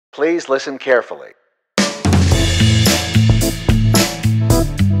Please listen carefully.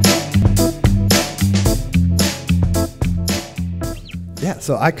 Yeah,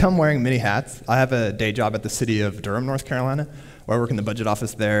 so I come wearing many hats. I have a day job at the City of Durham, North Carolina, where I work in the budget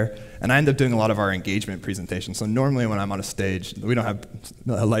office there, and I end up doing a lot of our engagement presentations. So normally when I'm on a stage, we don't have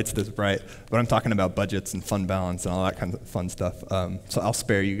lights this bright, but I'm talking about budgets and fund balance and all that kind of fun stuff. So I'll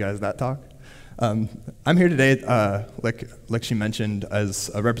spare you guys that talk. I'm here today, like she mentioned,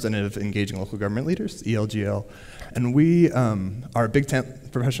 as a representative engaging local government leaders, ELGL, and we are a big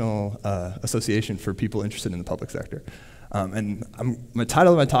tent professional association for people interested in the public sector. And my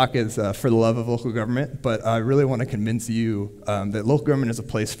title of my talk is For the Love of Local Government, but I really want to convince you that local government is a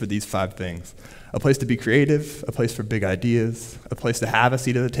place for these 5 things. A place to be creative, a place for big ideas, a place to have a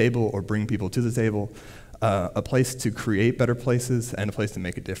seat at the table or bring people to the table, a place to create better places, and a place to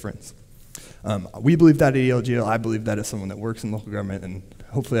make a difference. We believe that at ELGL. I believe that as someone that works in local government, and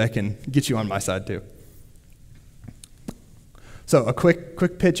hopefully I can get you on my side too. So a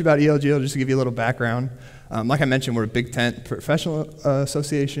quick pitch about ELGL, just to give you a little background. Like I mentioned, we're a big tent professional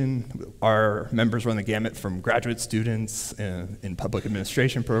association. Our members run the gamut from graduate students in public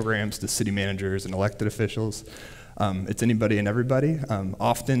administration programs to city managers and elected officials. It's anybody and everybody.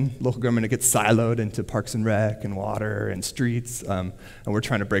 Often, local government gets siloed into parks and rec and water and streets, and we're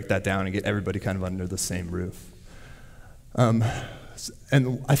trying to break that down and get everybody kind of under the same roof.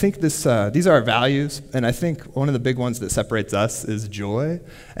 And I think these are our values, and I think one of the big ones that separates us is joy,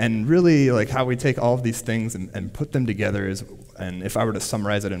 and really like how we take all of these things and put them together is, and if I were to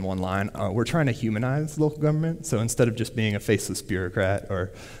summarize it in one line, we're trying to humanize local government. So instead of just being a faceless bureaucrat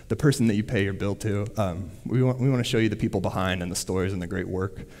or the person that you pay your bill to, we want to show you the people behind and the stories and the great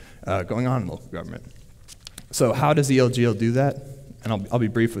work going on in local government. So how does ELGL do that? And I'll be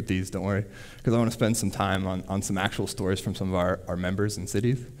brief with these, don't worry, because I want to spend some time on some actual stories from some of our members and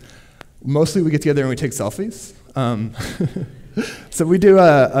cities. Mostly we get together and we take selfies. So we do,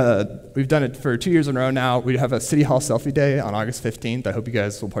 we've done it for 2 years in a row now. We have a City Hall Selfie Day on August 15th. I hope you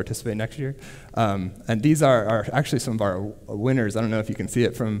guys will participate next year. And these are actually some of our winners. I don't know if you can see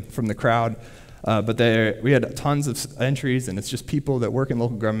it from the crowd. But we had tons of entries, and it's just people that work in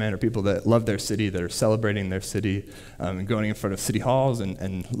local government or people that love their city, that are celebrating their city, and going in front of city halls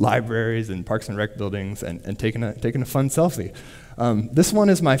and libraries and parks and rec buildings and taking a fun selfie. This one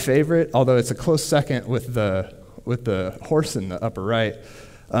is my favorite, although it's a close second with the horse in the upper right.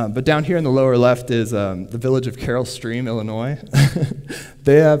 But down here in the lower left is the village of Carroll Stream, Illinois.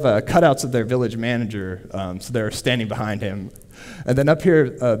 They have cutouts of their village manager, so they're standing behind him. And then up here,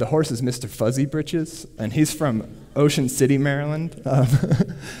 the horse is Mr. Fuzzy Britches, and he's from Ocean City, Maryland.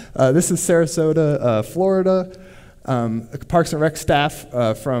 This is Sarasota, Florida. Parks and Rec staff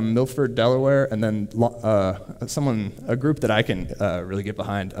from Milford, Delaware, and then a group that I can really get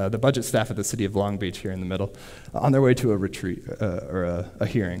behind, the budget staff at the City of Long Beach here in the middle, on their way to a retreat or a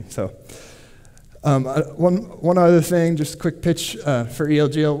hearing. So one other thing, just a quick pitch for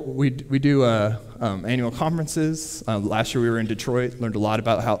ELGL. We do annual conferences. Last year we were in Detroit, learned a lot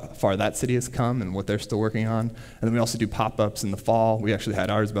about how far that city has come and what they're still working on. And then we also do pop-ups in the fall. We actually had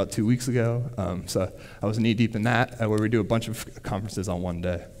ours about 2 weeks ago. So I was knee-deep in that, where we do a bunch of conferences on one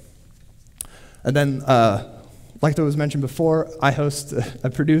day. And then, like that was mentioned before, I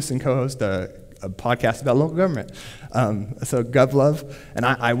produce and co-host a podcast about local government. So GovLove, and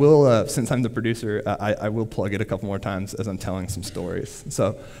I will, since I'm the producer, I will plug it a couple more times as I'm telling some stories.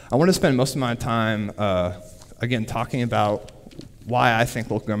 So I want to spend most of my time, again, talking about why I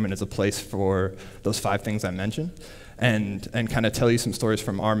think local government is a place for those 5 things I mentioned, and kind of tell you some stories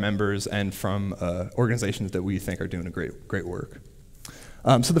from our members and from organizations that we think are doing a great work.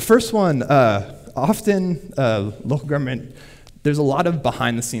 So the first one, often local government, there's a lot of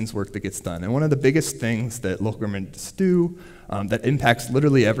behind-the-scenes work that gets done. And one of the biggest things that local governments do that impacts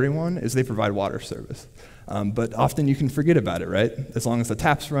literally everyone is they provide water service. But often you can forget about it, right? As long as the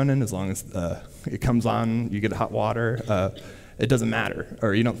tap's running, as long as it comes on, you get hot water, it doesn't matter,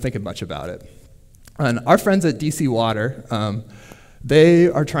 or you don't think much about it. And our friends at DC Water, they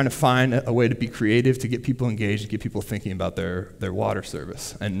are trying to find a way to be creative, to get people engaged, to get people thinking about their water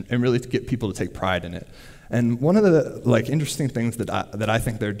service, and really to get people to take pride in it. And one of the interesting things that I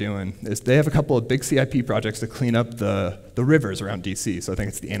think they're doing is they have a couple of big CIP projects to clean up the rivers around DC. So I think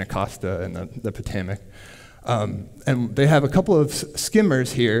it's the Anacostia and the Potomac. And they have a couple of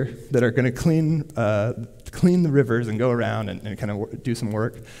skimmers here that are going to clean the rivers and go around and kind of do some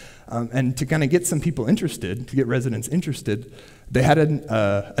work. And to kind of get some people interested, to get residents interested, they had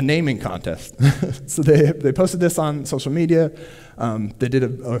a naming contest. So they posted this on social media. They did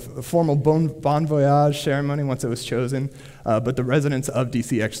a formal bon voyage ceremony once it was chosen. But the residents of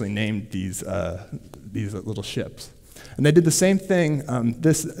DC actually named these little ships. And they did the same thing.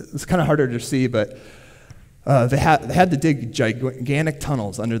 This is kind of harder to see, but they had to dig gigantic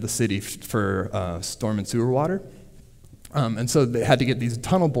tunnels under the city for storm and sewer water. And so they had to get these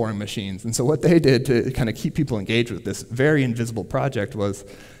tunnel boring machines. And so what they did to kind of keep people engaged with this very invisible project was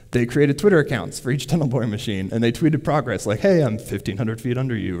they created Twitter accounts for each tunnel boring machine, and they tweeted progress like, hey, I'm 1,500 feet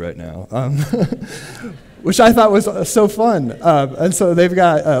under you right now, which I thought was so fun. And so they've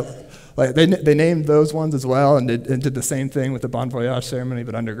got, they named those ones as well, and did the same thing with the Bon Voyage ceremony,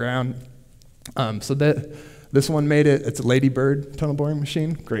 but underground. So this one made it, it's a Ladybird tunnel boring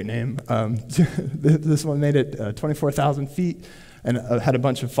machine, great name. This one made it 24,000 feet and had a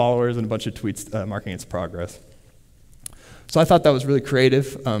bunch of followers and a bunch of tweets marking its progress. So I thought that was really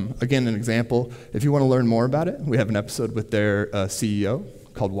creative. Again, an example, if you want to learn more about it, we have an episode with their CEO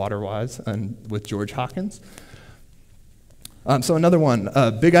called Waterwise and with George Hawkins. So another one,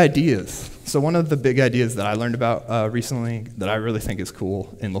 big ideas. So one of the big ideas that I learned about recently that I really think is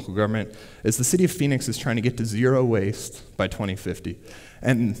cool in local government is the city of Phoenix is trying to get to zero waste by 2050.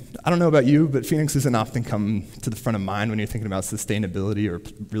 And I don't know about you, but Phoenix doesn't often come to the front of mind when you're thinking about sustainability or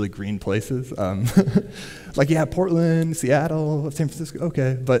really green places. Like, yeah, Portland, Seattle, San Francisco,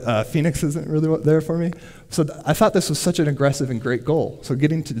 okay, but Phoenix isn't really there for me. So I thought this was such an aggressive and great goal. So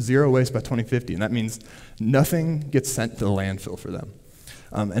getting to zero waste by 2050, and that means nothing gets sent to the landfill for them.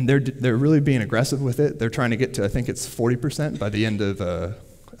 And they're really being aggressive with it. They're trying to get to, I think it's 40% by the end of,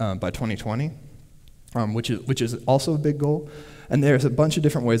 by 2020, which is also a big goal. And there's a bunch of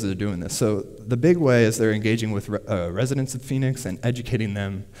different ways that they're doing this. So the big way is they're engaging with residents of Phoenix and educating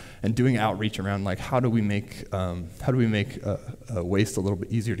them and doing outreach around like how do we make waste a little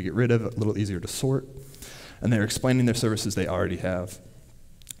bit easier to get rid of, a little easier to sort, and they're explaining their services they already have.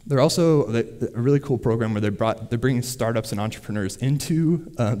 They're also a really cool program where they're bringing startups and entrepreneurs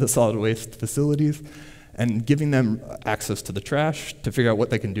into the solid waste facilities and giving them access to the trash to figure out what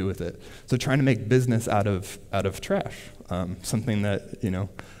they can do with it. So trying to make business out of trash. Something that,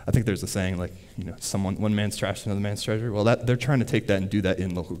 I think there's a saying like, one man's trash is another man's treasure. Well, they're trying to take that and do that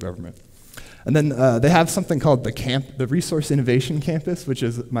in local government. And then they have something called the Resource Innovation Campus, which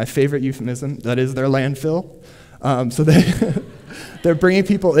is my favorite euphemism. That is their landfill. So they're bringing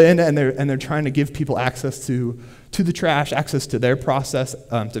people in and they're trying to give people access to the trash, access to their process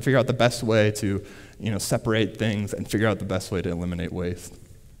to figure out the best way to separate things and figure out the best way to eliminate waste.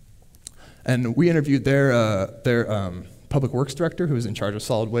 And we interviewed their public works director, who is in charge of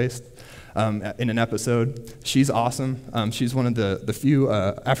solid waste, in an episode. She's awesome. She's one of the few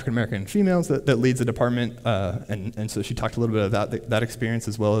African-American females that leads the department, and so she talked a little bit about that experience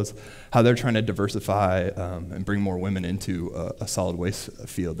as well as how they're trying to diversify and bring more women into a solid waste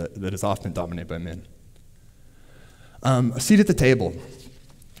field that is often dominated by men. A seat at the table.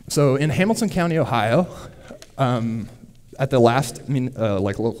 So in Hamilton County, Ohio, at the last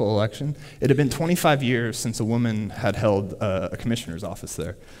local election, it had been 25 years since a woman had held a commissioner's office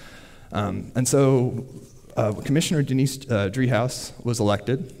there. And so Commissioner Denise Driehaus was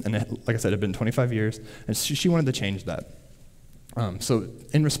elected, and like I said, it had been 25 years, and she wanted to change that. So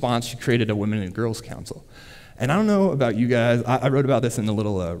in response, she created a Women and Girls Council. And I don't know about you guys, I wrote about this in the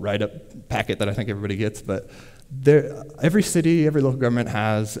little write-up packet that I think everybody gets, but every city, every local government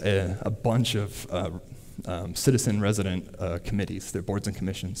has a bunch of citizen resident committees, they're boards and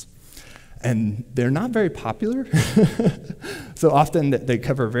commissions. And they're not very popular. So often they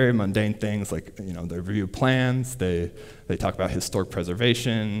cover very mundane things like, they review plans, they talk about historic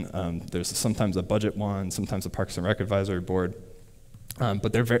preservation, there's sometimes a budget one, sometimes a Parks and Rec Advisory Board,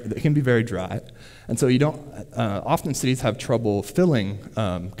 but they can be very dry. And so often cities have trouble filling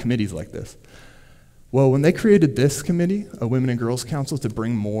committees like this. Well, when they created this committee, a Women and Girls Council, to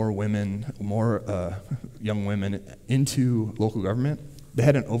bring more women, more young women into local government, they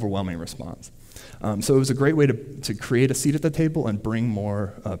had an overwhelming response. So it was a great way to create a seat at the table and bring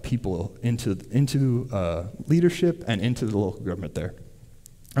more people into leadership and into the local government there.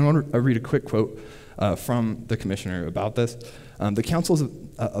 I want to read a quick quote from the commissioner about this. The council is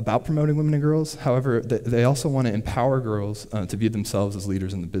about promoting women and girls. However, they also want to empower girls to view themselves as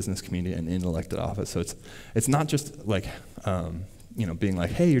leaders in the business community and in elected office. So it's not just like being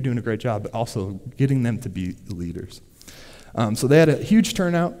like, hey, you're doing a great job, but also getting them to be leaders. So they had a huge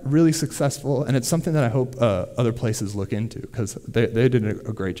turnout, really successful, and it's something that I hope other places look into because they did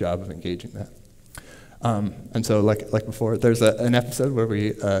a great job of engaging that. And so like before, there's an episode where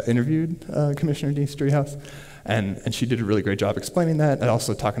we interviewed Commissioner Denise Driehaus, and she did a really great job explaining that, and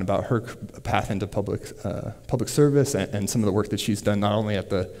also talking about her path into public service and some of the work that she's done, not only at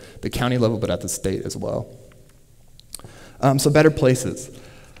the county level, but at the state as well. So better places.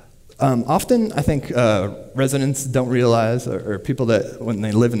 Often, I think residents don't realize, or people that, when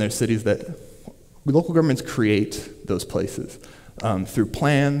they live in their cities, that local governments create those places through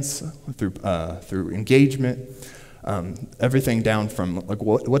plans, through engagement, everything down from like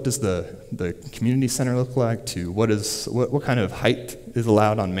what does the community center look like to what kind of height is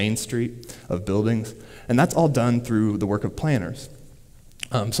allowed on Main Street of buildings, and that's all done through the work of planners.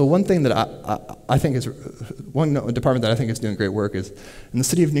 So one thing that I think is, one department that I think is doing great work is in the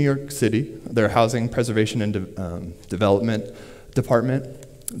City of New York City, their Housing Preservation and Development Department.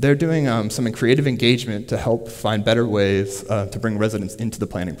 They're doing some creative engagement to help find better ways to bring residents into the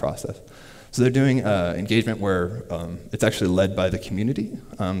planning process. So they're doing engagement where it's actually led by the community.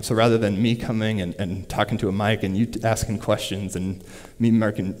 So rather than me coming and talking to a mic and you asking questions and me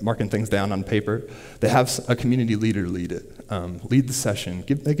marking things down on paper, they have a community leader lead it, lead the session.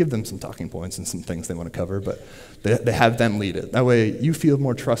 They give them some talking points and some things they want to cover, but they have them lead it. That way you feel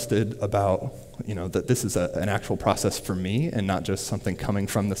more trusted about that this is an actual process for me and not just something coming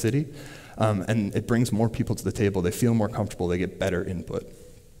from the city. And it brings more people to the table. They feel more comfortable. They get better input.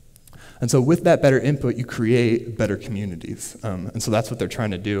 And so with that better input, you create better communities. And so that's what they're trying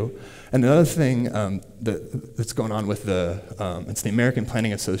to do. And another thing that's going on with it's the American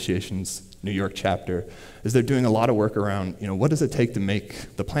Planning Association's New York chapter, is they're doing a lot of work around, what does it take to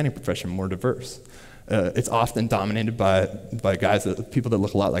make the planning profession more diverse? It's often dominated by people that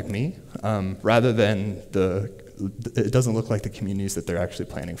look a lot like me, rather than it doesn't look like the communities that they're actually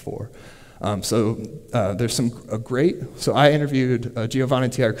planning for. So there's some great, so I interviewed Giovanna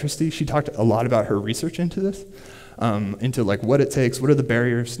T.R. Christie. She talked a lot about her research into this, into like what it takes, what are the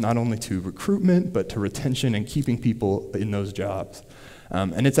barriers not only to recruitment, but to retention and keeping people in those jobs.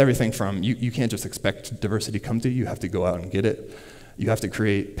 And it's everything from, you can't just expect diversity to come to you, you have to go out and get it. You have to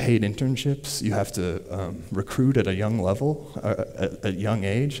create paid internships. You have to recruit at a young level, at a young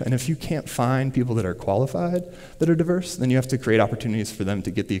age. And if you can't find people that are qualified, that are diverse, then you have to create opportunities for them to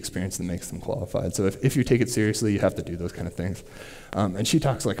get the experience that makes them qualified. So if you take it seriously, you have to do those kind of things. And she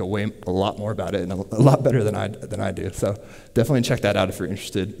talks like a lot more about it and a lot better than I do. So definitely check that out if you're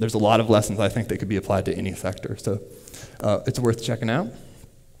interested. There's a lot of lessons I think that could be applied to any sector. So it's worth checking out.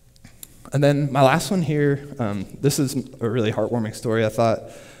 And then my last one here, this is a really heartwarming story, I thought.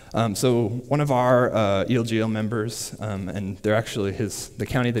 So one of our ELGL members, and they're actually the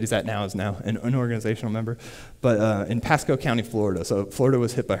county that he's at now is now an organizational member, but in Pasco County, Florida. So Florida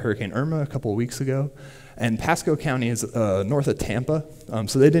was hit by Hurricane Irma a couple of weeks ago, and Pasco County is north of Tampa,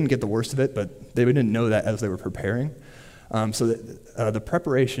 so they didn't get the worst of it, but they didn't know that as they were preparing. So the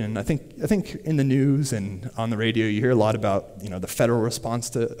preparation, I think in the news and on the radio, you hear a lot about the federal response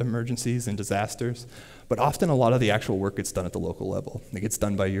to emergencies and disasters, but often a lot of the actual work gets done at the local level. It gets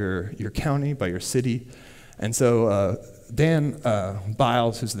done by your county, by your city. And so Dan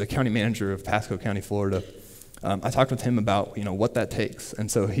Biles, who's the county manager of Pasco County, Florida, I talked with him about what that takes. And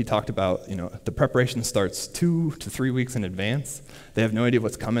so he talked about the preparation starts 2 to 3 weeks in advance. They have no idea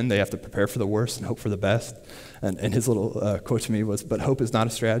what's coming. They have to prepare for the worst and hope for the best. And his little quote to me was, "But hope is not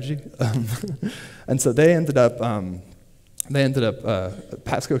a strategy." And so they ended up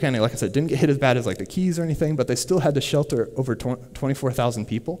Pasco County, like I said, didn't get hit as bad as like the Keys or anything, but they still had to shelter over 24,000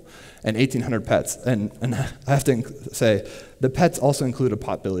 people and 1,800 pets. And I have to say, the pets also include a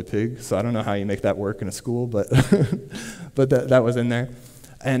potbelly pig, so I don't know how you make that work in a school, but but that was in there.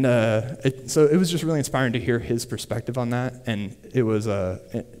 And so it was just really inspiring to hear his perspective on that, and it was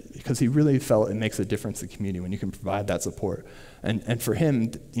because he really felt it makes a difference in the community when you can provide that support. And for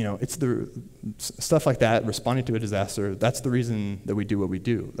him, it's the stuff like that, responding to a disaster, that's the reason that we do what we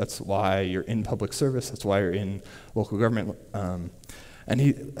do. That's why you're in public service, that's why you're in local government.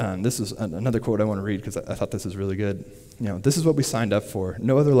 And this is another quote I want to read because I thought this is really good. This is what we signed up for.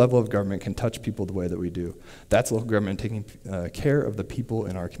 No other level of government can touch people the way that we do. That's local government taking care of the people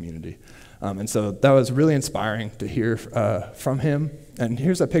in our community. And so that was really inspiring to hear from him. And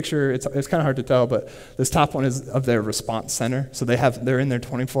here's a picture. It's kind of hard to tell, but this top one is of their response center. So they're in there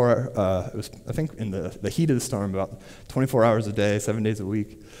 24. It was, I think, in the heat of the storm, about 24 hours a day, 7 days a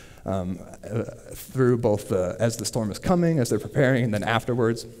week, through both as the storm is coming, as they're preparing, and then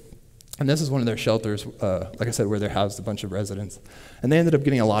afterwards. And this is one of their shelters, like I said, where they housed a bunch of residents. And they ended up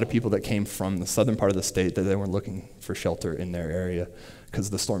getting a lot of people that came from the southern part of the state that they weren't looking for shelter in their area because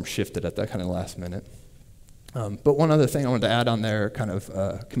the storm shifted at that kind of last minute. But one other thing I wanted to add on their kind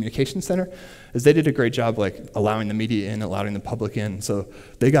of communication center is they did a great job like allowing the media in, allowing the public in. So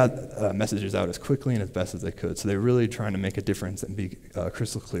they got messages out as quickly and as best as they could. So they're really trying to make a difference and be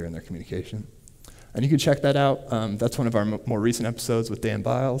crystal clear in their communication. And you can check that out. That's one of our more recent episodes with Dan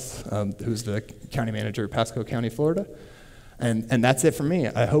Biles, who's the county manager of Pasco County, Florida. And that's it for me.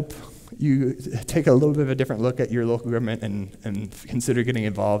 I hope you take a little bit of a different look at your local government and consider getting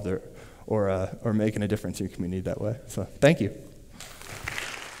involved or making a difference in your community that way. So thank you.